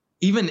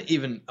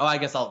 even I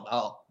guess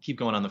I'll keep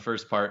going on the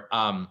first part.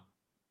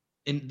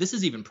 And this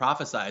is even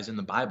prophesized in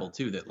the Bible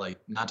too, that like,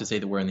 not to say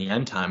that we're in the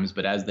end times,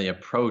 but as they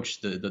approach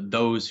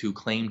those who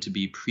claim to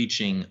be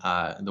preaching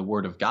the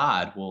word of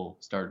God will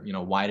start,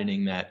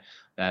 widening that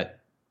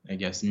I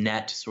guess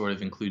net to sort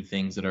of include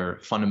things that are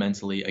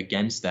fundamentally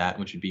against that,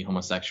 which would be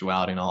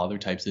homosexuality and all other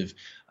types of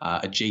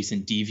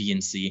adjacent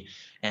deviancy.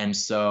 And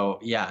so,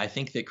 I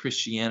think that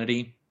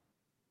Christianity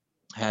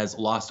has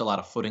lost a lot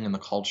of footing in the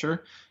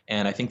culture.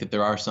 And I think that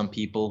there are some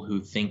people who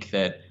think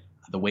that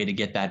the way to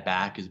get that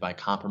back is by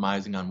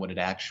compromising on what it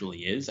actually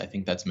is. I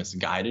think that's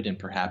misguided and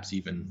perhaps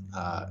even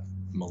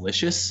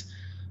malicious.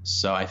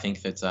 So I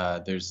think that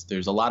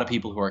there's a lot of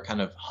people who are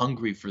kind of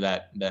hungry for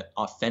that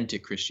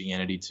authentic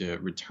Christianity to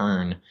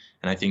return,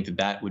 and I think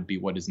that would be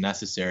what is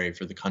necessary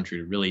for the country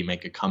to really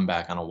make a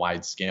comeback on a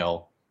wide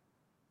scale.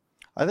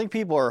 I think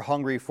people are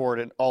hungry for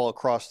it all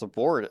across the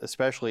board,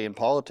 especially in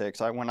politics.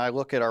 When I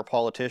look at our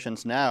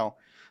politicians now,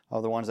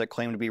 the ones that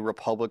claim to be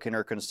Republican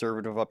or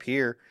conservative up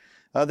here,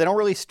 they don't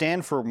really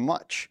stand for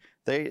much.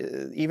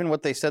 Even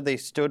what they said they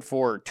stood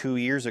for 2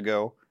 years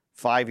ago,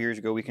 5 years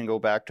ago, we can go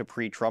back to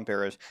pre-Trump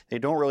eras. They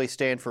don't really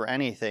stand for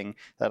anything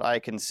that I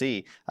can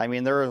see. I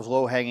mean, there are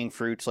low-hanging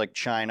fruits like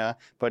China,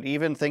 but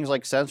even things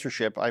like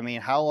censorship. I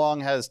mean, how long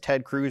has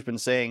Ted Cruz been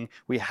saying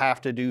we have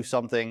to do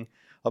something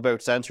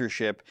about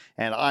censorship,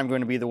 and I'm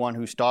going to be the one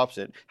who stops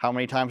it? How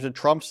many times did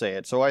Trump say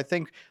it? So I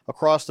think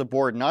across the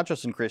board, not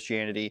just in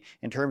Christianity,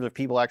 in terms of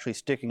people actually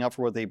sticking up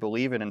for what they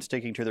believe in and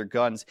sticking to their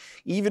guns,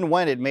 even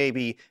when it may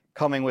be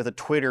coming with a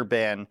Twitter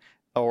ban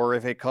or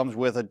if it comes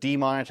with a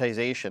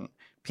demonetization,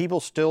 people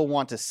still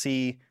want to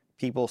see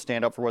people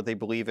stand up for what they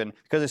believe in,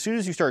 because as soon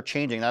as you start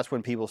changing, that's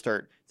when people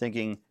start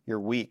thinking you're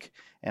weak.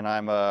 And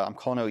I'm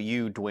calling out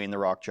you, Dwayne "The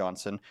Rock"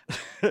 Johnson.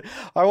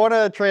 I want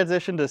to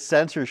transition to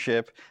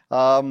censorship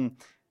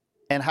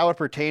and how it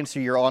pertains to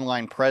your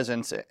online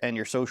presence and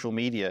your social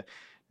media.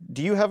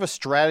 Do you have a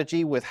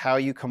strategy with how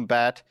you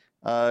combat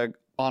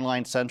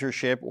online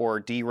censorship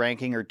or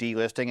deranking or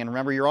delisting? And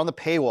remember, you're on the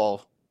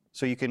paywall,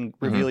 so you can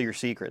reveal your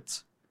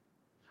secrets.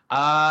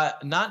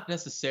 Not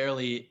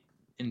necessarily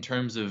in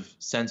terms of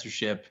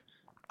censorship.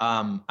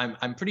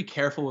 I'm pretty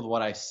careful with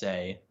what I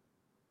say,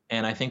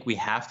 and I think we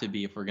have to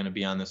be if we're going to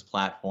be on this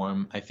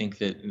platform. I think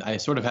that I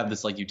sort of have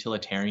this like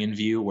utilitarian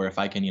view where if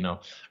I can,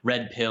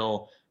 red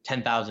pill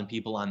 10,000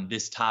 people on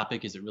this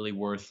topic, is it really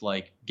worth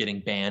like getting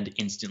banned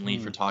instantly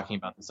for talking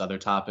about this other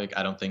topic?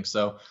 I don't think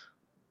so.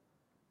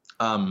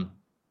 Do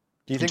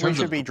you think we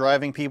should be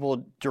driving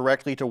people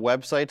directly to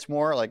websites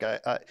more? Like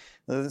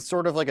it's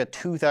sort of like a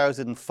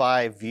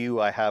 2005 view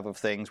I have of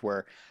things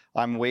where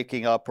I'm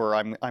waking up or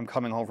I'm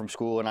coming home from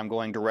school and I'm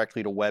going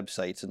directly to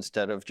websites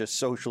instead of just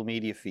social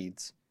media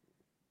feeds.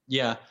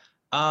 Yeah.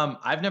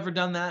 I've never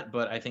done that,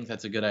 but I think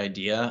that's a good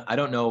idea. I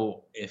don't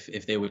know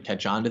if they would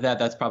catch on to that.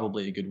 That's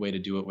probably a good way to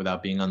do it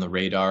without being on the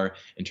radar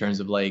in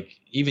terms of like,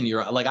 even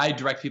I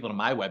direct people to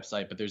my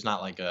website, but there's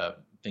not like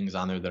things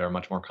on there that are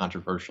much more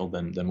controversial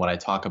than what I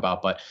talk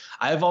about. But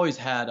I've always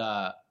had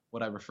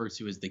what I refer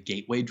to as the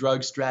gateway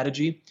drug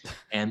strategy.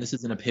 And this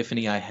is an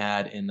epiphany I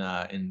had in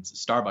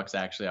Starbucks,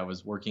 actually. I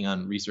was working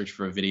on research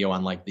for a video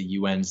on like the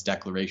UN's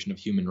Declaration of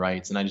Human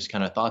Rights. And I just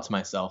kind of thought to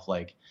myself,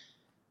 like,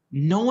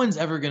 no one's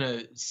ever going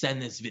to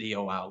send this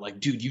video out. Like,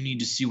 dude, you need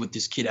to see what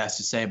this kid has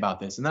to say about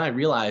this. And then I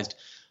realized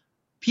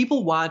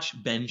people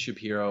watch Ben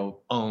Shapiro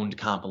owned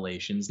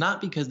compilations,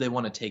 not because they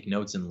want to take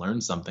notes and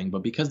learn something,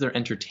 but because they're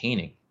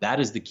entertaining.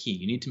 That is the key.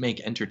 You need to make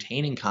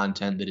entertaining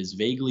content that is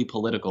vaguely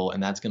political,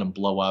 and that's going to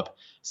blow up.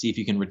 See if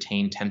you can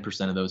retain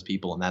 10% of those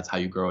people, and that's how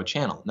you grow a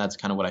channel. And that's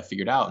kind of what I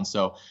figured out. And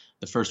so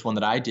the first one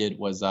that I did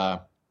was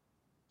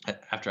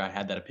after I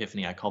had that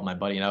epiphany, I called my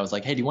buddy and I was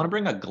like, hey, do you want to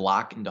bring a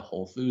Glock into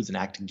Whole Foods and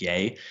act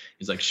gay?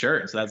 He's like,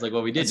 sure. So that's like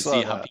what we did to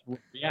see how people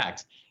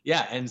react.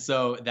 Yeah. And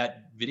so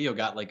that video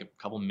got like a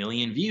couple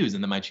million views,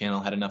 and then my channel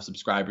had enough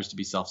subscribers to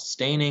be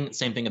self-sustaining.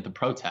 Same thing at the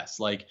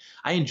protests. Like,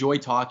 I enjoy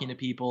talking to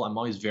people. I'm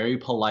always very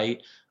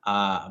polite.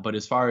 But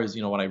as far as,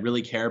 what I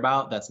really care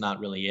about, that's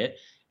not really it.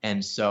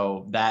 And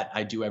so that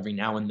I do every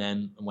now and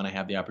then when I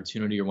have the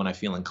opportunity or when I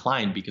feel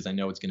inclined, because I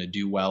know it's going to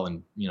do well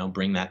and,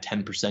 bring that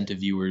 10% of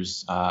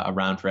viewers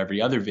around for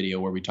every other video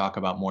where we talk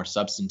about more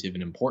substantive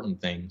and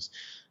important things.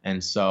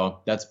 And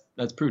so that's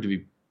proved to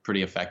be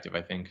pretty effective,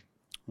 I think.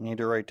 You need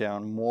to write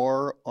down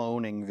more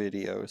owning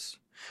videos.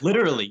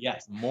 Literally,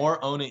 yes.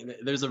 More owning.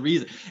 There's a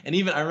reason. And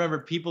even I remember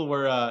people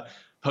were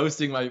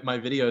posting my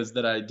videos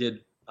that I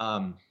did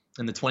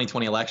in the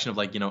 2020 election of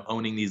like,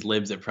 owning these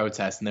libs at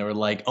protests. And they were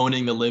like,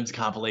 owning the libs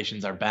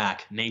compilations are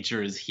back.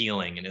 Nature is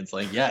healing. And it's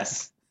like,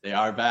 yes, they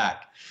are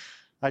back.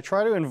 I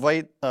try to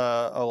invite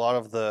a lot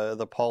of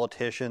the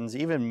politicians,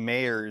 even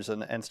mayors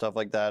and stuff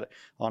like that,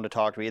 on to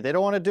talk to me. They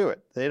don't want to do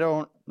it.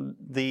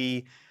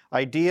 The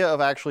idea of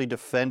actually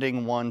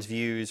defending one's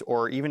views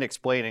or even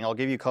explaining, I'll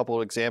give you a couple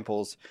of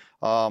examples.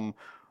 There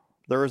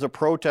was a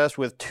protest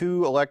with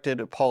 2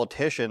 elected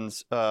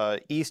politicians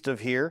east of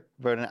here,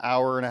 about an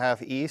hour and a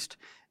half east,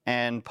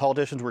 and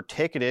politicians were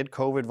ticketed,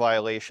 COVID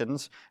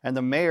violations, and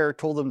the mayor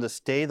told them to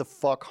stay the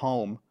fuck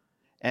home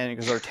and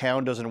because our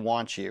town doesn't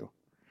want you.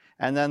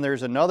 And then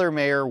there's another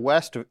mayor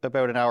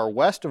about an hour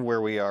west of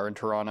where we are in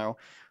Toronto,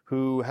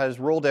 who has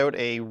rolled out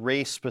a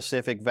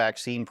race-specific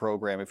vaccine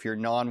program. If you're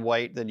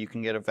non-white, then you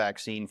can get a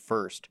vaccine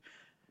first.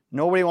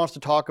 Nobody wants to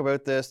talk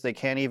about this. They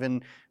can't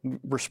even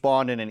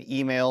respond in an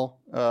email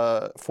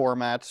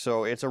format.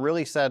 So it's a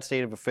really sad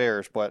state of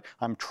affairs, but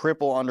I'm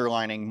triple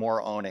underlining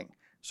more owning.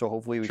 So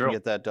hopefully we can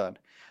get that done.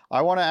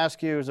 I want to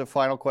ask you as a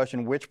final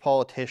question, which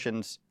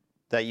politicians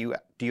do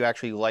you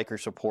actually like or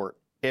support,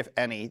 if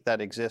any,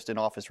 that exist in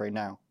office right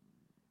now?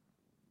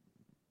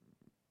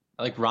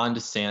 I like Ron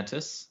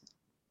DeSantis.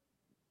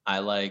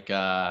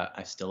 I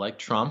still like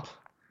Trump.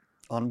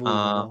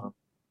 Unbelievable.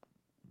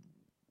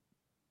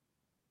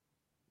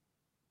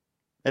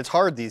 It's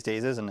hard these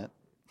days, isn't it?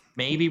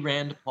 Maybe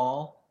Rand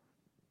Paul.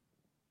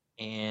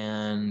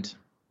 And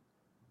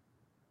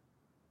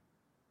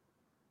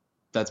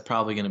that's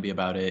probably going to be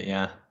about it,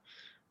 yeah.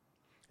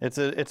 It's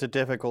a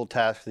difficult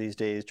task these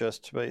days.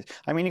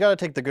 I mean, you got to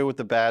take the good with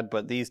the bad,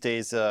 but these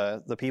days,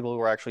 the people who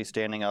are actually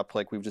standing up,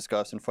 like we've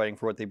discussed, and fighting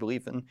for what they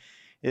believe in,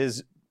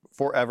 is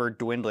forever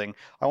dwindling.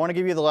 I want to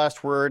give you the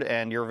last word,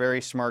 and you're a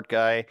very smart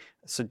guy.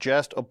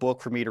 Suggest a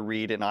book for me to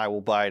read, and I will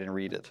buy it and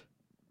read it.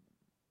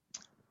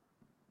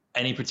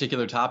 Any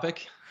particular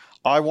topic?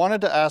 I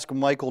wanted to ask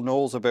Michael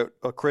Knowles about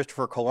a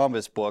Christopher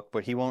Columbus book,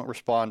 but he won't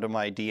respond to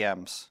my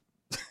DMs.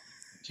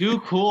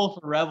 Too cool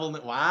for Rebel.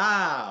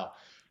 Wow.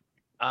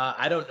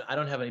 I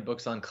don't have any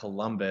books on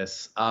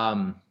Columbus.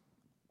 Man.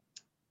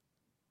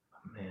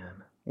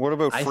 What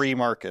about free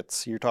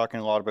markets? You're talking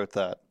a lot about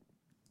that.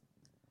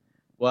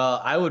 Well,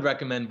 I would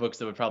recommend books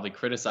that would probably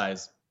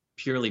criticize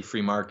purely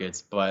free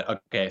markets. But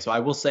okay, so I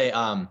will say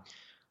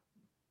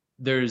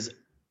there's,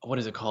 what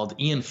is it called?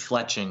 Ian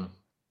Fletching.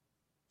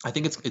 I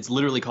think it's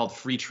literally called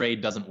Free Trade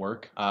Doesn't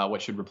Work,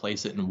 what should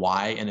replace it and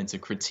why. And it's a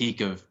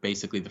critique of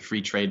basically the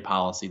free trade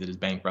policy that has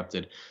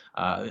bankrupted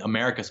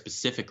America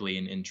specifically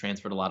and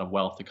transferred a lot of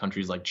wealth to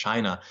countries like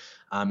China.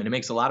 And it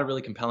makes a lot of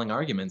really compelling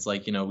arguments.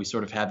 Like, you know, we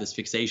sort of have this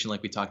fixation,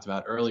 like we talked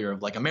about earlier,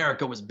 of like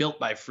America was built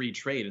by free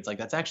trade. It's like,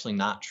 that's actually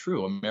not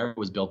true. America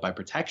was built by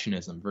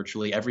protectionism.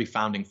 Virtually every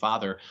founding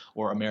father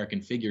or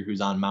American figure who's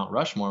on Mount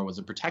Rushmore was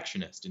a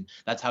protectionist. And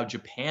that's how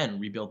Japan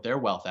rebuilt their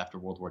wealth after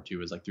World War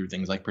II, is like through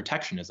things like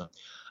protectionism.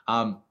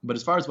 But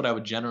as far as what I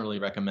would generally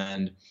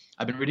recommend,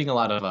 I've been reading a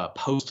lot of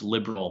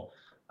post-liberal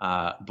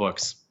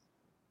books,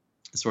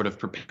 sort of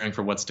preparing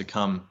for what's to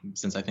come,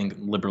 since I think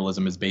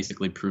liberalism is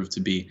basically proved to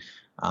be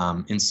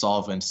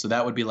insolvent. So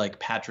that would be like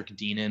Patrick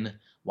Deenan,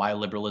 Why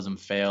Liberalism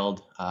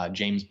Failed.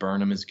 James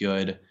Burnham is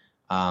good.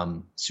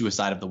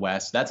 Suicide of the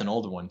West. That's an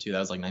older one too. That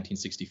was like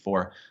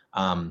 1964.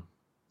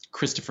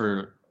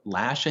 Christopher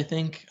Lasch, I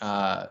think.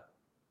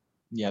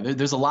 Yeah,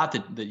 there's a lot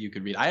that you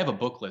could read. I have a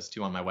book list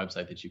too on my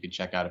website that you could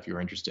check out if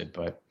you're interested.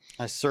 But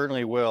I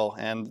certainly will.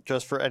 And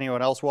just for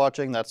anyone else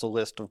watching, that's a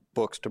list of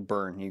books to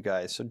burn, you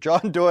guys. So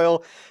John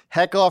Doyle,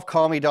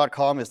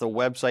 heckoffcommie.com is the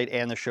website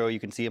and the show. You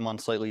can see him on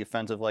Slightly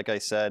Offensive, like I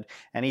said.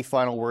 Any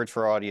final words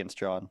for our audience,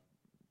 John?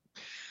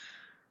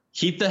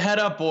 Keep the head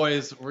up,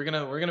 boys. We're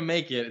gonna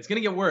make it. It's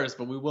gonna get worse,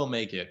 but we will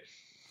make it.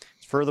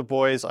 For the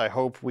boys, I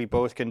hope we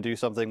both can do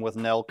something with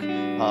Nelk.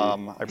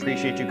 I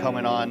appreciate you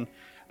coming on.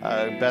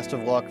 Best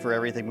of luck for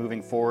everything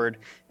moving forward.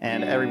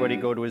 And everybody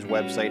go to his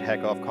website,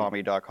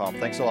 heckoffcommie.com.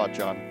 Thanks a lot,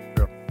 John.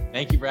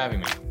 Thank you for having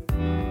me.